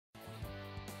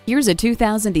Here's a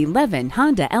 2011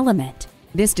 Honda Element.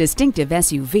 This distinctive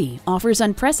SUV offers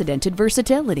unprecedented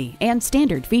versatility and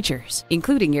standard features,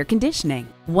 including air conditioning,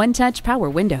 one-touch power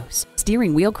windows,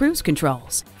 steering wheel cruise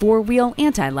controls, four-wheel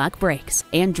anti-lock brakes,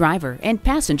 and driver and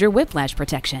passenger whiplash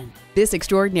protection. This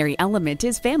extraordinary Element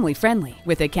is family-friendly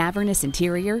with a cavernous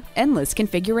interior, endless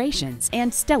configurations,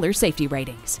 and stellar safety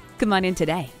ratings. Come on in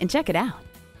today and check it out.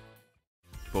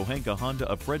 Pohanka Honda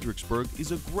of Fredericksburg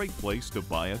is a great place to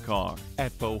buy a car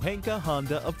at Pohanka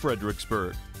Honda of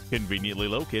Fredericksburg. Conveniently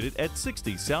located at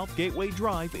 60 South Gateway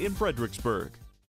Drive in Fredericksburg.